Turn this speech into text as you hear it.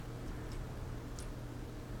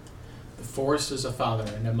The forest is a father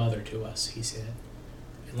and a mother to us, he said.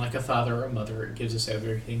 And like a father or a mother, it gives us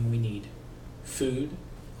everything we need. Food,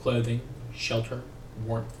 clothing, shelter,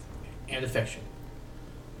 warmth, and affection.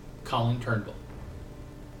 Colin Turnbull.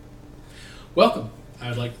 Welcome. I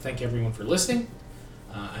would like to thank everyone for listening.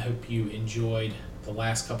 I hope you enjoyed the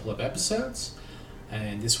last couple of episodes.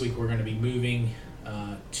 And this week we're going to be moving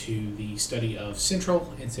to the study of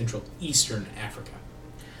Central and Central Eastern Africa.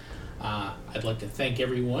 I'd like to thank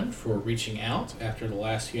everyone for reaching out after the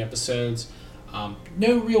last few episodes.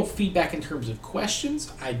 No real feedback in terms of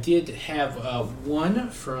questions. I did have one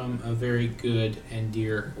from a very good and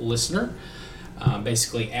dear listener,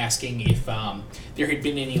 basically asking if there had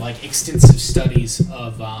been any extensive studies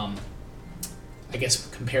of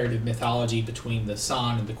comparative mythology between the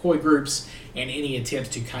San and the Khoi groups, and any attempts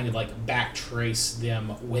to kind of backtrace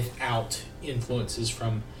them without influences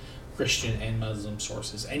from Christian and Muslim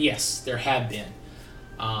sources. And yes, there have been.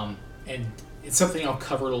 And it's something I'll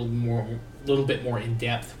cover a little bit more in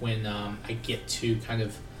depth when I get to kind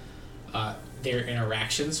of their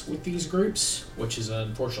interactions with these groups, which is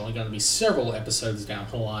unfortunately going to be several episodes down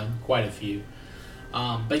the line, quite a few.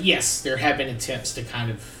 But yes, there have been attempts to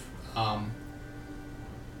kind of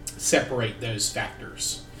separate those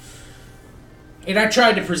factors. And I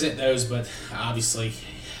tried to present those, but obviously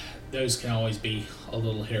those can always be a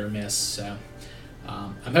little hit or miss. So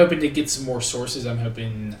I'm hoping to get some more sources. I'm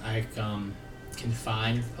hoping I can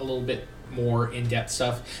find a little bit more in-depth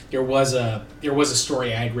stuff. There was a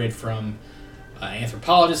story I had read from an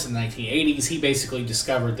anthropologist in the 1980s. He basically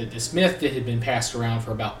discovered that this myth that had been passed around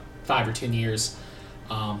for about 5 or 10 years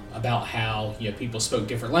about how people spoke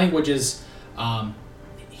different languages.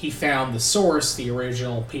 He found the source, the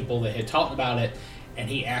original people that had talked about it, and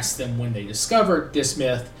he asked them when they discovered this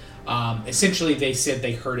myth. Essentially, they said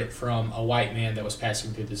they heard it from a white man that was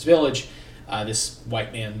passing through this village. This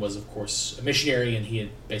white man was, of course, a missionary, and he had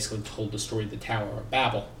basically told the story of the Tower of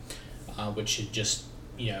Babel, which had just,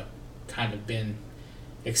 kind of been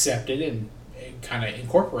accepted and kind of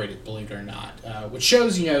incorporated, believe it or not. Which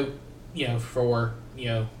shows, for,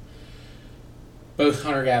 both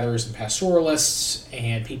hunter-gatherers and pastoralists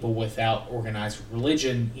and people without organized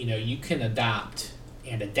religion, you can adopt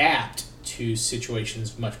and adapt to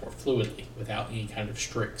situations much more fluidly without any kind of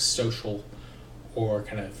strict social or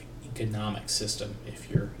kind of economic system. If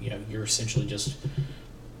you're essentially just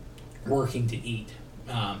working to eat.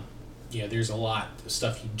 There's a lot of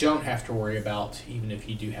stuff you don't have to worry about, even if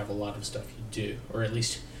you do have a lot of stuff you do, or at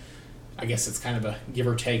least I guess it's kind of a give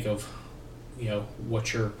or take of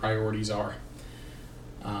what your priorities are.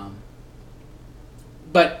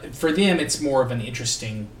 But for them, it's more of an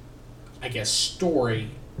interesting, story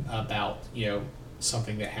about,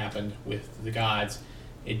 something that happened with the gods.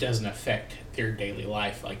 It doesn't affect their daily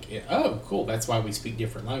life. Oh, cool, that's why we speak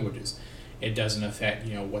different languages. It doesn't affect,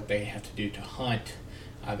 what they have to do to hunt.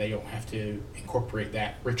 They don't have to incorporate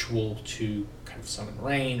that ritual to kind of summon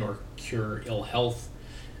rain or cure ill health.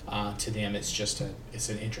 To them, it's just it's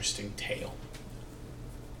an interesting tale.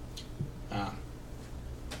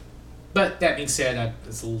 But that being said,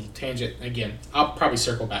 it's a little tangent. Again, I'll probably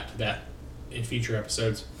circle back to that in future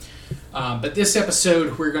episodes. But this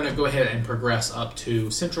episode, we're going to go ahead and progress up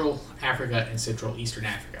to Central Africa and Central Eastern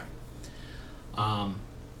Africa.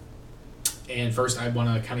 And first, I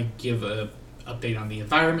want to kind of give an update on the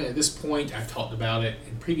environment at this point. I've talked about it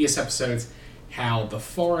in previous episodes, how the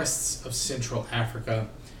forests of Central Africa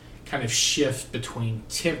kind of shift between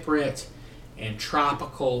temperate and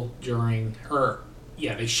tropical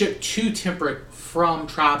they shift to temperate from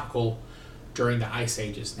tropical during the ice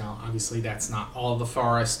ages. Now, obviously, that's not all the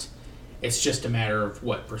forest. It's just a matter of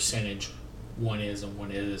what percentage one is and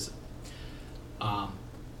one isn't.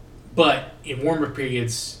 But in warmer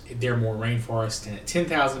periods, they're more rainforest. And at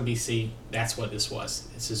 10,000 BC, that's what this was.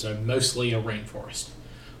 This is mostly a rainforest.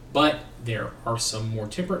 But there are some more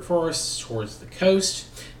temperate forests towards the coast.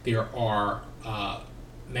 There are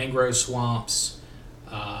mangrove swamps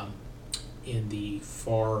in the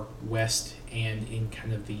far west and in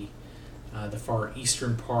kind of the far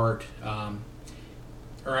eastern part, the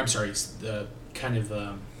kind of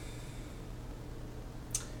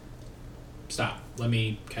let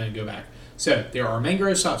me kind of go back. So there are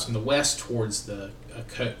mangrove swamps in the west towards the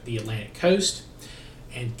Atlantic coast,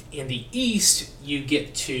 and in the east you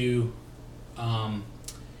get to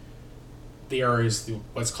there is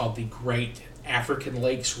what's called the Great African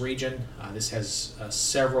Lakes region. This has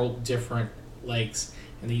several different lakes,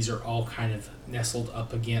 and these are all kind of nestled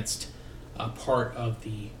up against part of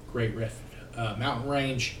the Great Rift mountain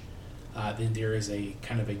range. Then there is a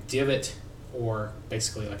kind of a divot, or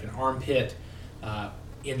basically like an armpit.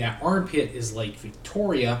 In that armpit is Lake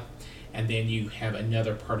Victoria, and then you have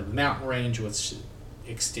another part of the mountain range which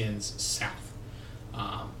extends south.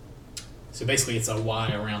 So basically it's a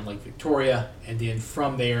Y around Lake Victoria, and then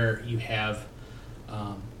from there you have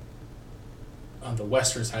on the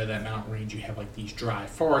western side of that mountain range you have like these dry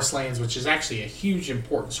forest lands, which is actually a huge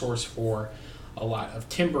important source for a lot of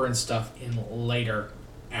timber and stuff in later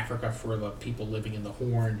Africa for the people living in the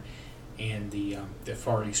Horn and the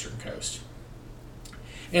far eastern coast.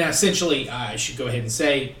 And essentially, I should go ahead and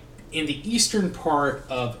say, in the eastern part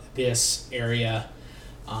of this area,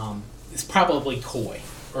 it's probably Khoi,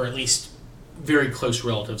 or at least very close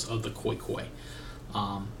relatives of the Khoi.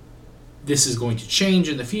 This is going to change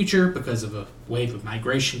in the future because of a wave of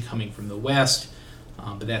migration coming from the west,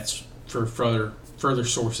 but that's for further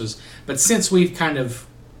sources. But since we've kind of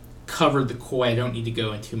covered the Khoi, I don't need to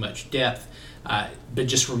go into too much depth, but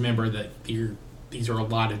just remember that these are a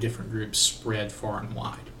lot of different groups spread far and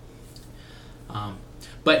wide.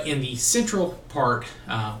 But in the central part,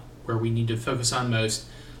 where we need to focus on most,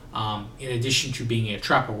 in addition to being a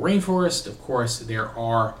tropical rainforest, of course, there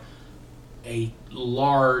are a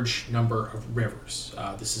large number of rivers.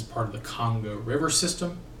 This is part of the Congo River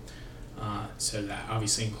system. So that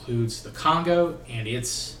obviously includes the Congo, and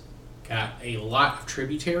it's got a lot of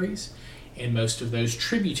tributaries, and most of those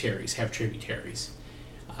tributaries have tributaries.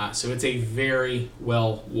 So it's a very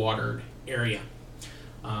well-watered area.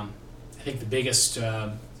 I think the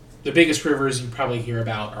biggest rivers you probably hear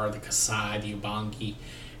about are the Kasai, the Ubangi,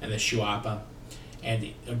 and the Shuapa.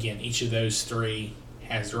 And again, each of those three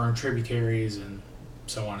has their own tributaries and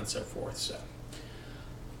so on and so forth. So,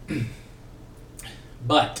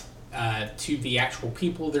 but to the actual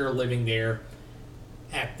people that are living there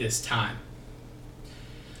at this time.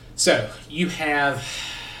 So you have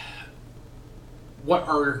what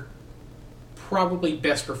are probably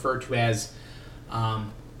best referred to as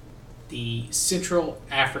the Central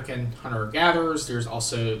African hunter-gatherers. It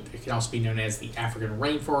can also be known as the African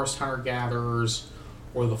rainforest hunter-gatherers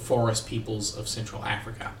or the forest peoples of Central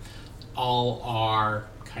Africa. All are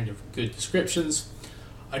kind of good descriptions.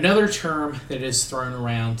 Another term that is thrown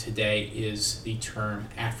around today is the term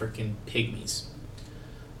African pygmies.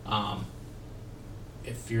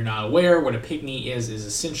 If you're not aware, what a pygmy is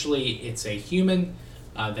essentially it's a human.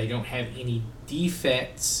 They don't have any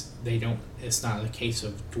defects. It's not a case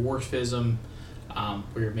of dwarfism,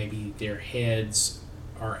 where maybe their heads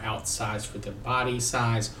are outsized for their body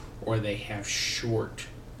size, or they have short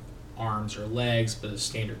arms or legs but a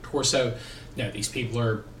standard torso. No, these people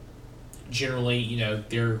are generally,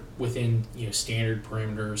 they're within standard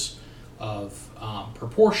parameters of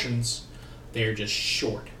proportions. They're just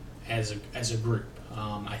short as a group.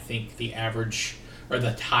 I think the average or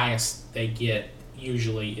the highest they get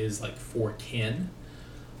usually is like 4'10",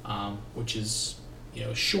 which is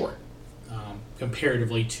short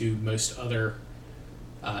comparatively to most other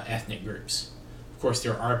ethnic groups. Of course,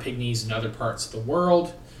 there are pygmies in other parts of the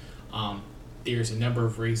world. There's a number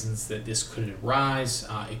of reasons that this could arise.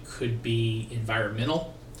 It could be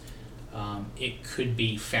environmental. It could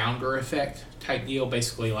be founder effect type deal.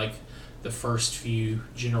 Basically, like the first few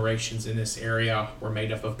generations in this area were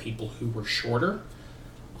made up of people who were shorter.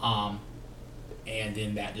 And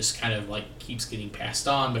then that just kind of like keeps getting passed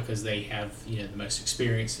on because they have the most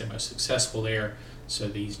experience, they're most successful there. So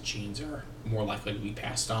these genes are more likely to be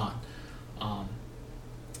passed on.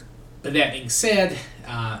 But that being said,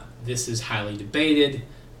 this is highly debated.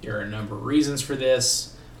 There are a number of reasons for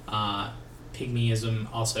this.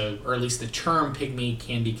 Pygmyism also, or at least the term pygmy,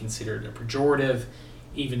 can be considered a pejorative,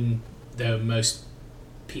 even though most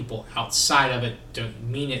people outside of it don't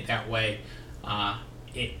mean it that way.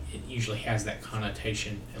 It usually has that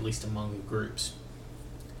connotation, at least among the groups.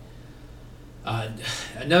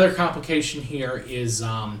 Another complication here is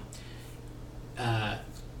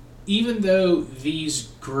even though these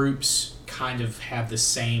groups kind of have the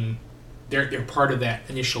same, they're part of that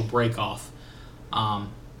initial break-off,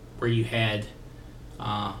 where you had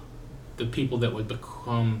the people that would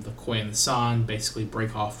become the Khoi and the San basically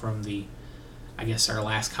break off from our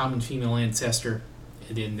last common female ancestor,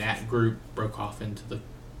 and then that group broke off into the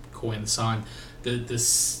Khoi and the San.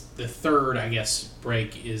 The third,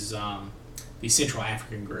 break is the Central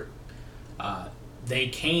African group. They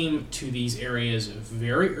came to these areas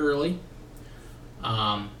very early,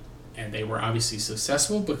 and they were obviously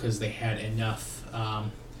successful because they had enough,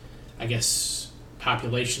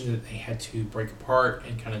 population that they had to break apart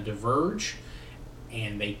and kind of diverge,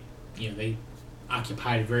 and they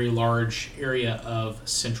occupied a very large area of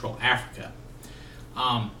Central Africa.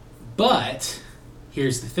 But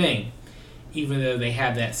here's the thing: even though they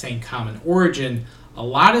have that same common origin, a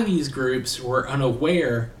lot of these groups were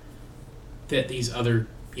unaware that these other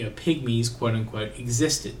pygmies, quote unquote,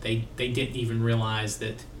 existed. They didn't even realize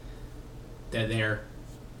that they're,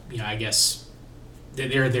 I guess, that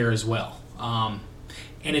they're there as well. And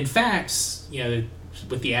in fact,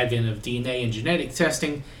 with the advent of DNA and genetic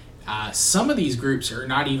testing, some of these groups are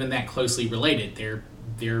not even that closely related.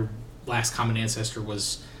 Their last common ancestor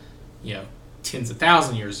was, tens of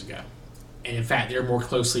thousands of years ago. And in fact, they're more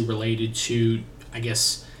closely related to, I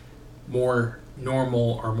guess, more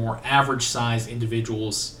normal or more average-sized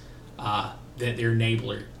individuals that they're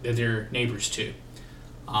neighbors to.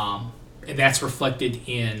 And that's reflected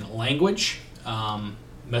in language.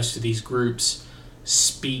 Most of these groups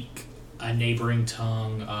speak a neighboring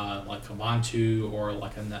tongue, like a Bantu or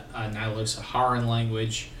like a Nilo-Saharan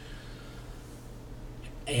language.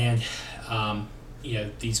 And,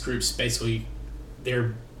 these groups basically,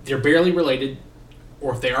 they're barely related,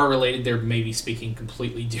 or if they are related, they're maybe speaking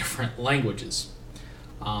completely different languages.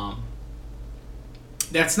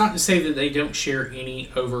 That's not to say that they don't share any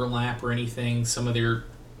overlap or anything. Some of their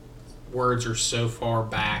words are so far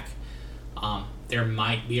back. There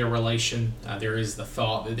might be a relation. There is the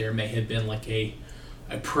thought that there may have been like a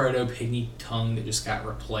proto-Pygmy tongue that just got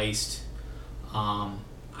replaced.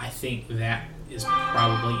 I think that is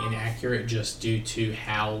probably inaccurate just due to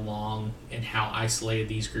how long and how isolated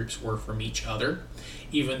these groups were from each other.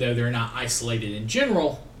 Even though they're not isolated in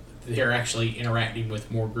general, they're actually interacting with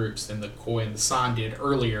more groups than the Khoi and the San did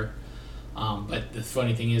earlier. But the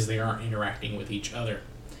funny thing is they aren't interacting with each other.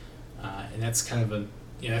 And that's kind of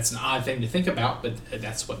that's an odd thing to think about, but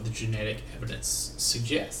that's what the genetic evidence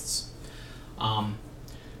suggests.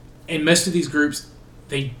 And most of these groups,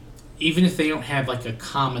 even if they don't have like a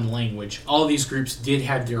common language, all of these groups did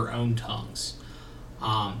have their own tongues.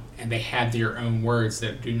 And they had their own words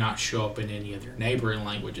that do not show up in any of their neighboring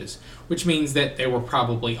languages, which means that they were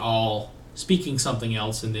probably all speaking something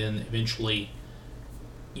else and then eventually,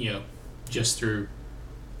 just through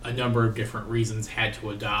a number of different reasons had to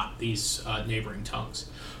adopt these neighboring tongues.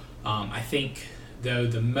 I think, though,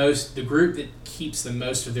 the group that keeps the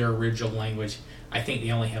most of their original language, I think they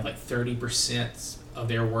only have like 30% of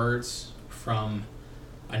their words from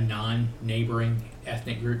a non-neighboring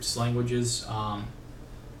ethnic group's languages.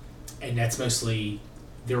 And that's mostly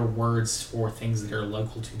their words for things that are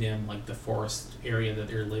local to them, like the forest area that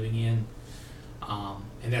they're living in.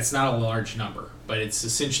 And that's not a large number, but it's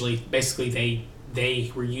basically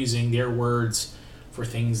they were using their words for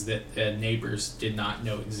things that neighbors did not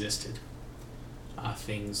know existed.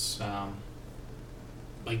 Things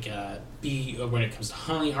like when it comes to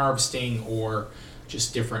honey harvesting or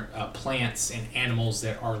just different plants and animals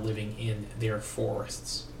that are living in their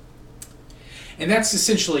forests. And that's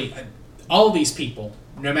essentially all of these people,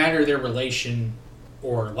 no matter their relation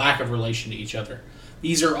or lack of relation to each other,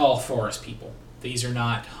 these are all forest people. These are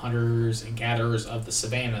not hunters and gatherers of the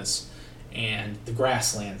savannas and the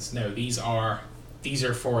grasslands. No, these are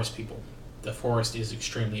forest people. The forest is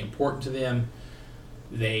extremely important to them.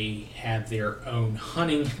 They have their own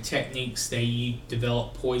hunting techniques. They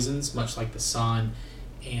develop poisons, much like the San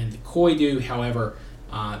and the Khoi do. However,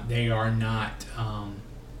 they are not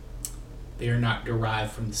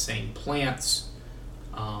derived from the same plants.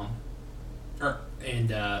 I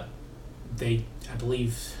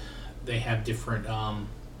believe they have different,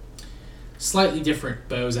 slightly different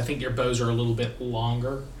bows. I think their bows are a little bit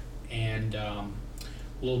longer and a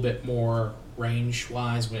little bit more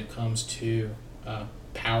range-wise when it comes to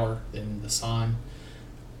power than the San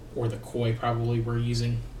or the Khoi probably were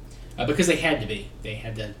using, because they had to be. They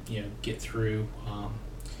had to, get through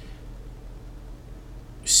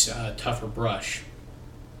tougher brush.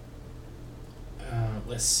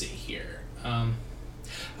 Let's see here.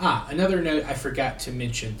 Another note I forgot to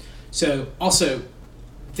mention. So, also,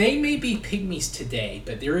 they may be pygmies today,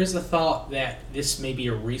 but there is a thought that this may be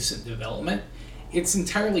a recent development. It's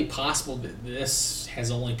entirely possible that this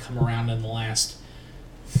has only come around in the last,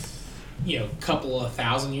 couple of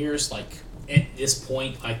thousand years. Like, at this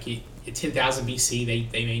point, like at 10,000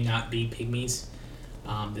 BC, they may not be pygmies.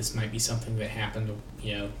 This might be something that happened,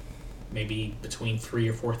 maybe between 3,000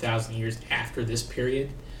 or 4,000 years after this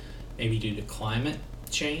period, maybe due to climate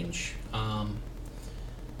change,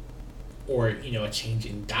 or a change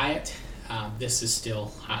in diet. This is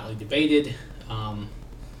still highly debated,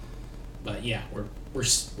 but yeah, we're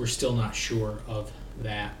still not sure of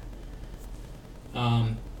that.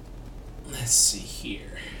 Let's see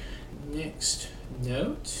here. Next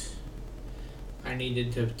note I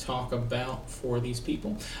needed to talk about for these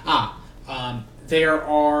people. There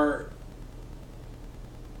are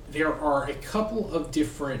a couple of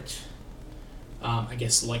different, I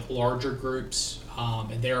guess, like larger groups,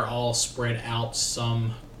 and they're all spread out,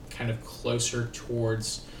 some kind of closer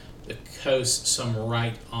towards the coast, some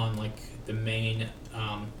right on like the main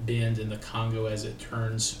bend in the Congo as it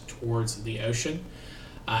turns towards the ocean.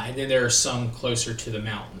 And then there are some closer to the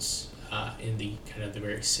mountains in the kind of the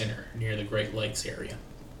very center near the Great Lakes area.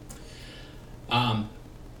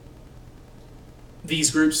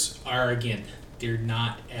 These groups are, again, they're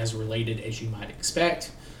not as related as you might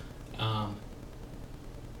expect. And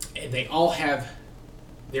they all have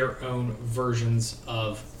their own versions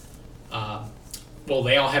of,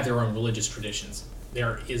 they all have their own religious traditions.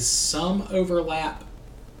 There is some overlap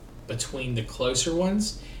between the closer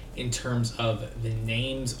ones in terms of the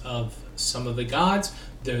names of some of the gods,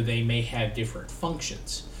 though they may have different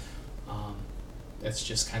functions. That's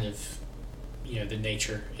just kind of, the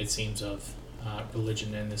nature, it seems, of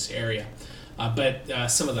religion in this area. But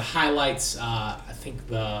some of the highlights, I think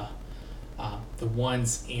the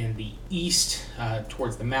ones in the east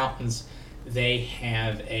towards the mountains, they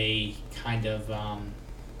have a kind of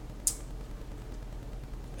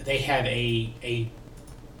a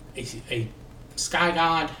sky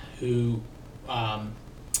god who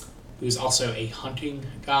is also a hunting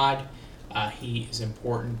god. He is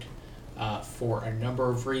important for a number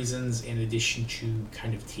of reasons. In addition to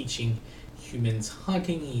kind of teaching humans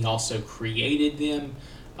hunting, he also created them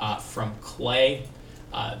from clay.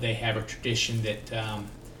 They have a tradition that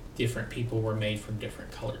different people were made from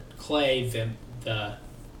different colored clay.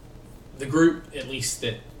 The group, at least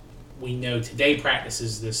that we know today,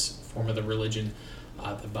 practices this form of the religion,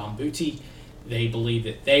 the Bambuti. They believe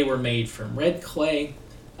that they were made from red clay.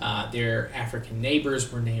 Their African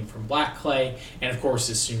neighbors were named from black clay. And of course,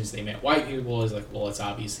 as soon as they met white people, it's like, well, it's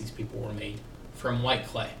obvious these people were made from white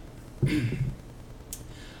clay.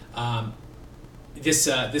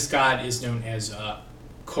 This god is known as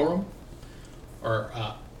Korum or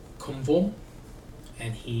Kumvom,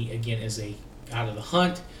 and he again is a god of the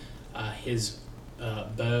hunt. His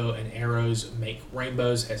bow and arrows make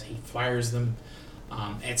rainbows as he fires them.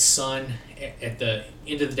 At the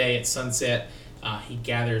end of the day, at sunset, he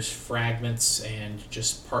gathers fragments and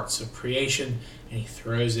just parts of creation, and he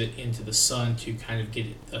throws it into the sun to kind of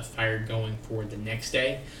get the fire going for the next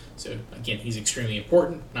day. So again, he's extremely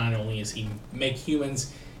important. Not only does he make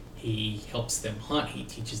humans, he helps them hunt. He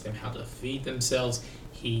teaches them how to feed themselves.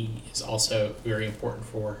 He is also very important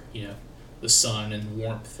for the sun and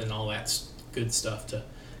warmth and all that good stuff to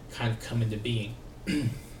kind of come into being.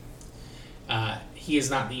 He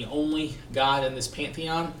is not the only god in this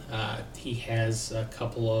pantheon. He has a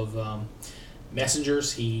couple of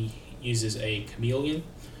messengers. He uses a chameleon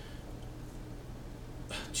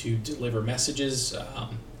to deliver messages,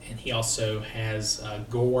 and he also has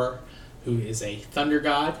Gore, who is a thunder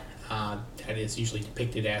god. That is usually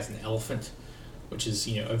depicted as an elephant, which is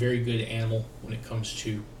a very good animal when it comes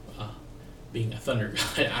to being a thunder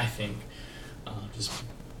god. I think just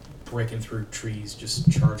breaking through trees,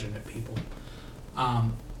 just charging at people.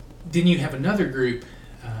 Then you have another group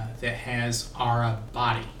that has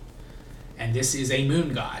Arabati, and this is a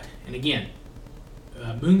moon god. And again,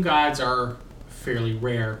 moon gods are fairly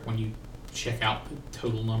rare when you check out the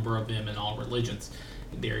total number of them in all religions.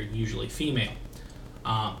 They're usually female.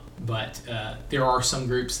 But there are some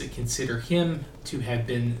groups that consider him to have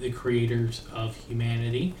been the creators of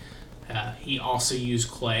humanity. He also used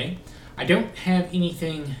clay. I don't have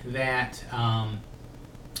anything that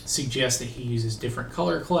suggests that he uses different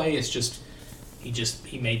color clay. It's just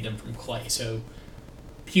he made them from clay. So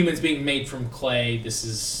humans being made from clay, this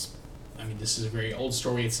is a very old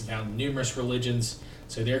story. It's found in numerous religions.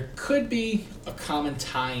 So there could be a common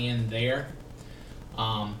tie-in there.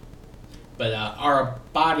 But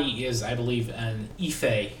Arabati is, I believe, an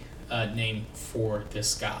Ife name for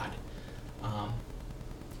this god.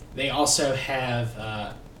 They also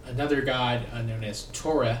have another god known as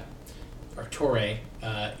Tore,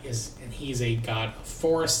 and he's a god of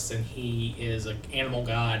forests, and he is an animal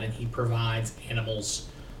god, and he provides animals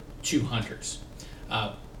to hunters.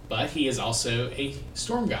 But he is also a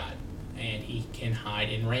storm god, and he can hide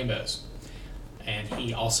in rainbows. And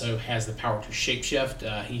he also has the power to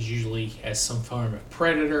shapeshift. He usually has some form of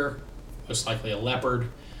predator, most likely a leopard.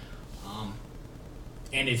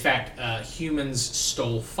 And in fact, humans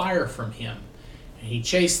stole fire from him, and he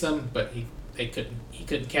chased them, but he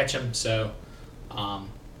couldn't catch them. So,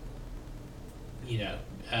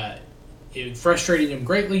 it frustrated him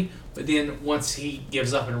greatly. But then once he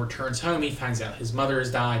gives up and returns home, he finds out his mother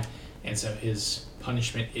has died, and so his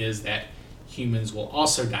punishment is that humans will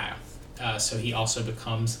also die. So he also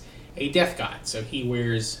becomes a death god. So he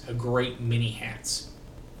wears a great many hats.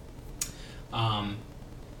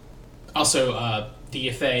 The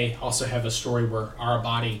Ife also have a story where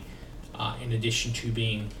Arabati, in addition to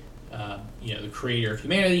being the creator of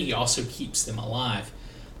humanity. He also keeps them alive.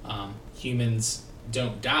 Humans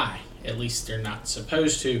don't die. At least they're not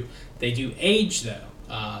supposed to. They do age,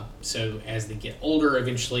 though. So as they get older,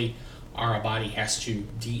 eventually our body has to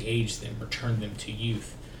de-age them, return them to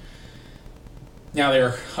youth. Now, there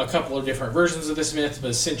are a couple of different versions of this myth, but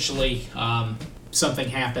essentially something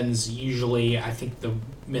happens. Usually, I think the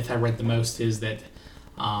myth I read the most is that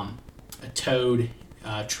a toad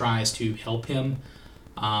tries to help him,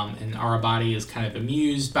 and Arabadi is kind of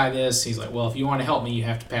amused by this. He's like, well, if you want to help me, you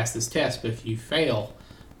have to pass this test, but if you fail,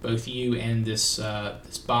 both you and this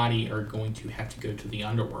body are going to have to go to the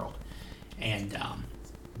underworld. And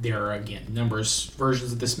there are, again, numerous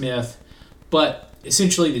versions of this myth, but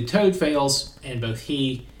essentially the toad fails, and both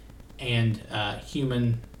he and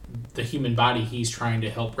the human body he's trying to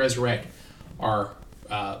help resurrect are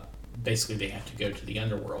basically they have to go to the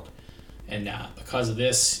underworld. And because of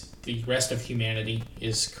this, the rest of humanity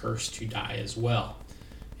is cursed to die as well,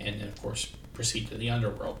 and then, of course, proceed to the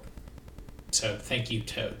underworld. So thank you,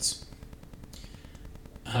 toads.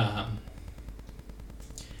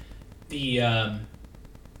 The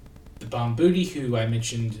Bambuti, who I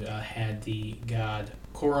mentioned had the god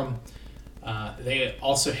Korum, they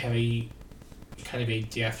also have a kind of a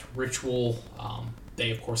death ritual.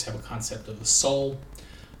 They, of course, have a concept of a soul.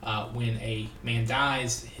 When a man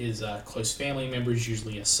dies, his close family members,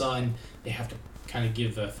 usually a son, they have to kind of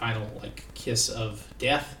give a final kiss of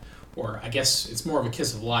death, or I guess it's more of a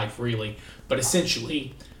kiss of life, really. But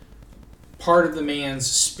essentially, part of the man's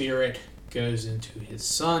spirit goes into his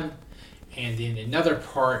son, and then another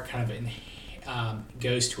part kind of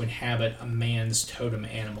goes to inhabit a man's totem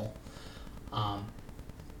animal. And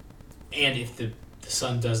if the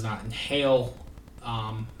son does not inhale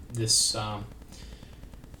this part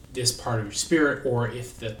of your spirit, or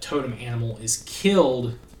if the totem animal is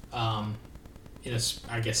killed in a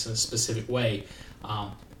specific way,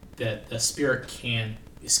 that the spirit can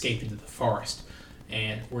escape into the forest,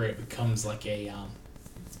 and where it becomes like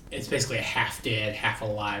it's basically a half dead, half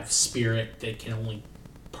alive spirit that can only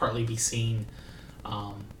partly be seen,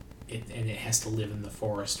 and it has to live in the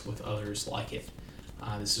forest with others like it.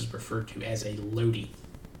 This is referred to as a Lodi.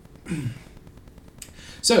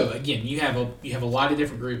 So again, you have a lot of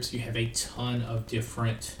different groups. You have a ton of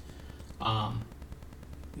different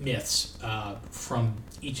myths from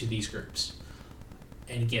each of these groups.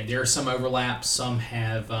 And again, there are some overlaps. Some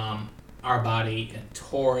have Arabadi and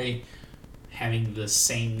Tori having the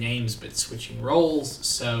same names but switching roles.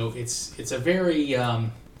 So it's a very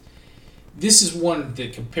this is one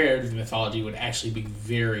that compared to the mythology would actually be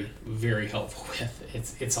very, very helpful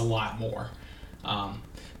with. It's a lot more.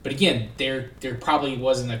 But again, there probably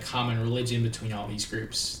wasn't a common religion between all these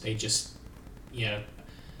groups. They just, or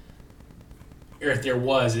if there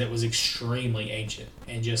was, it was extremely ancient,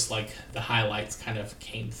 and just like the highlights kind of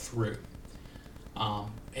came through.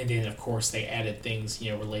 And then, of course, they added things,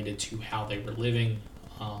 related to how they were living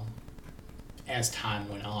as time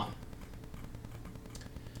went on.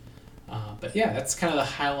 But yeah, that's kind of the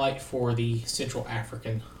highlight for the Central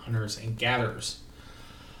African hunters and gatherers.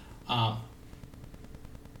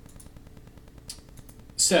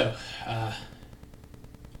 So,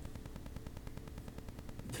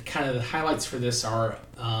 the highlights for this are,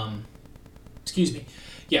 so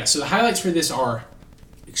the highlights for this are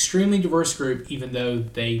extremely diverse group, even though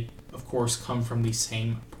they, of course, come from the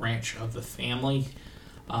same branch of the family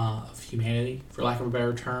of humanity, for lack of a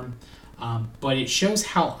better term. But it shows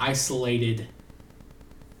how isolated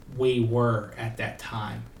we were at that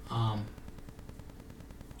time.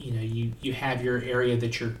 You have your area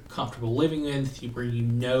that you're comfortable living with, where you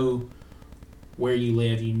know where you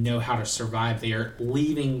live, you know how to survive there.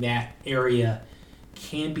 Leaving that area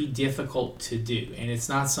can be difficult to do, and it's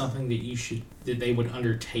not something that they would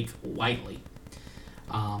undertake lightly.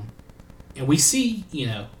 And we see,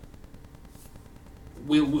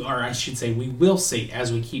 we will see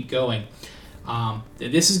as we keep going, that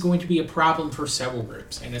this is going to be a problem for several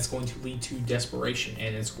groups, and it's going to lead to desperation,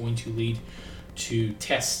 and it's going to lead to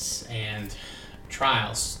tests and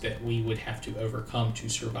trials that we would have to overcome to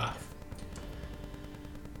survive.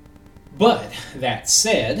 But that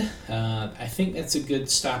said, I think that's a good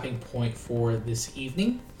stopping point for this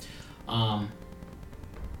evening.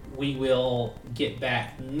 We will get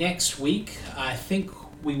back next week. I think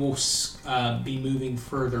we will be moving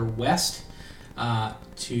further west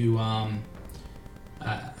to,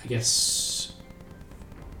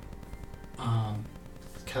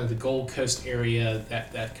 kind of the Gold Coast area,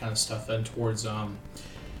 that kind of stuff, and towards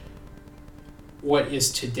what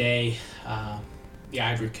is today the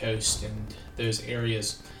Ivory Coast and those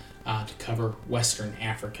areas, to cover Western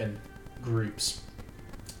African groups.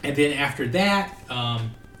 And then after that,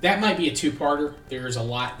 that might be a two-parter. There's a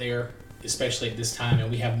lot there, especially at this time, and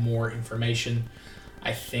we have more information.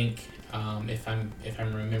 I think if I'm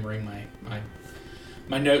remembering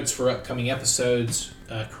my notes for upcoming episodes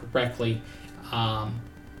correctly,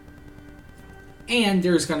 and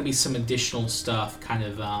there's going to be some additional stuff, kind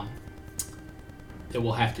of that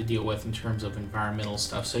we'll have to deal with in terms of environmental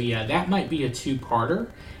stuff. So yeah, that might be a two-parter,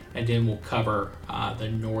 and then we'll cover the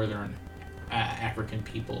northern African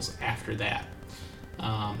peoples after that.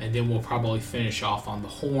 And then we'll probably finish off on the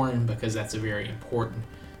Horn, because that's a very important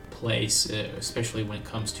place, especially when it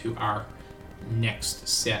comes to our next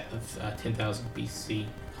set of 10,000 BC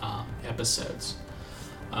episodes.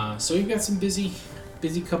 So we've got some busy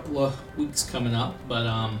couple of weeks coming up,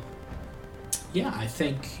 but yeah, I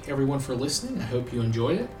thank everyone for listening. I hope you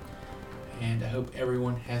enjoyed it, and I hope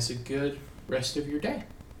everyone has a good rest of your day.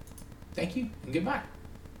 Thank you, and goodbye.